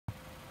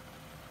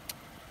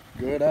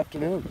Good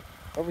afternoon.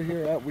 Over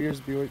here at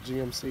Weirs Buick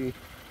GMC,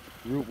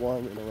 Route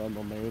 1 in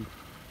Arundel, Maine.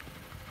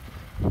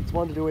 Just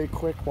wanted to do a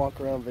quick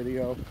walk around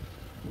video of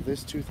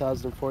this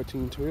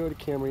 2014 Toyota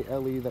Camry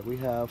LE that we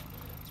have.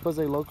 This was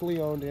a locally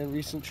owned and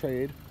recent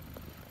trade.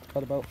 It's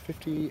got about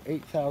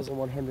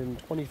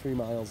 58,123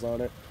 miles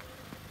on it.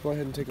 Go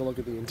ahead and take a look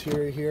at the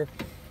interior here.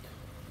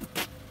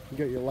 You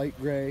got your light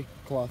gray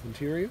cloth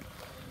interior.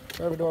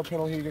 Driver door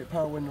panel here, you get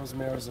power windows,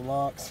 mirrors, and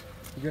locks.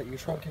 You got your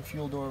trunk and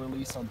fuel door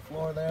release on the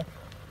floor there.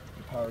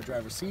 Your power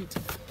driver seat.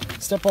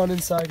 Step on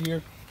inside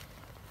here.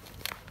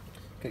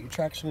 Got your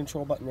traction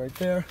control button right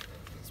there,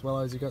 as well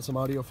as you got some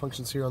audio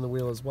functions here on the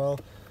wheel as well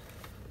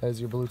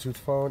as your Bluetooth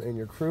phone and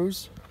your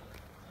cruise.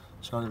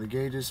 Shot of the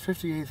gauges,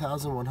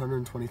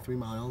 58,123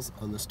 miles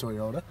on this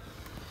Toyota.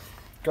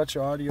 Got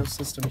your audio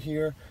system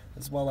here,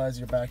 as well as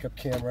your backup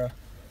camera.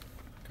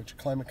 Got your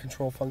climate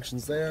control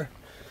functions there.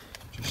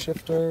 Your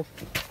shifter,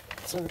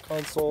 center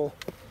console.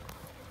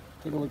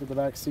 Take a look at the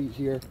back seat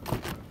here.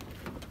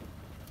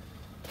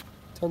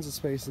 Tons of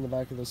space in the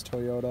back of this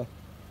Toyota.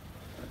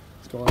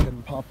 Let's go ahead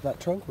and pop that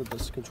trunk with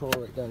this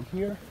controller right down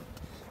here.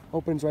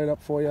 Opens right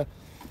up for you.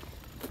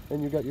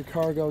 And you got your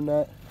cargo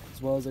net, as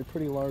well as a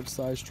pretty large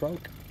size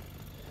trunk.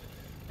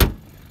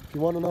 If you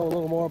want to know a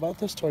little more about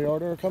this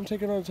Toyota or come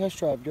take it on a test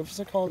drive, give us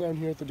a call down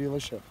here at the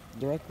dealership.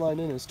 Direct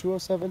line in is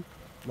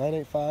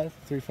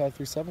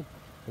 207-985-3537.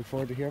 Look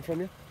forward to hearing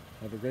from you.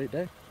 Have a great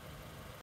day.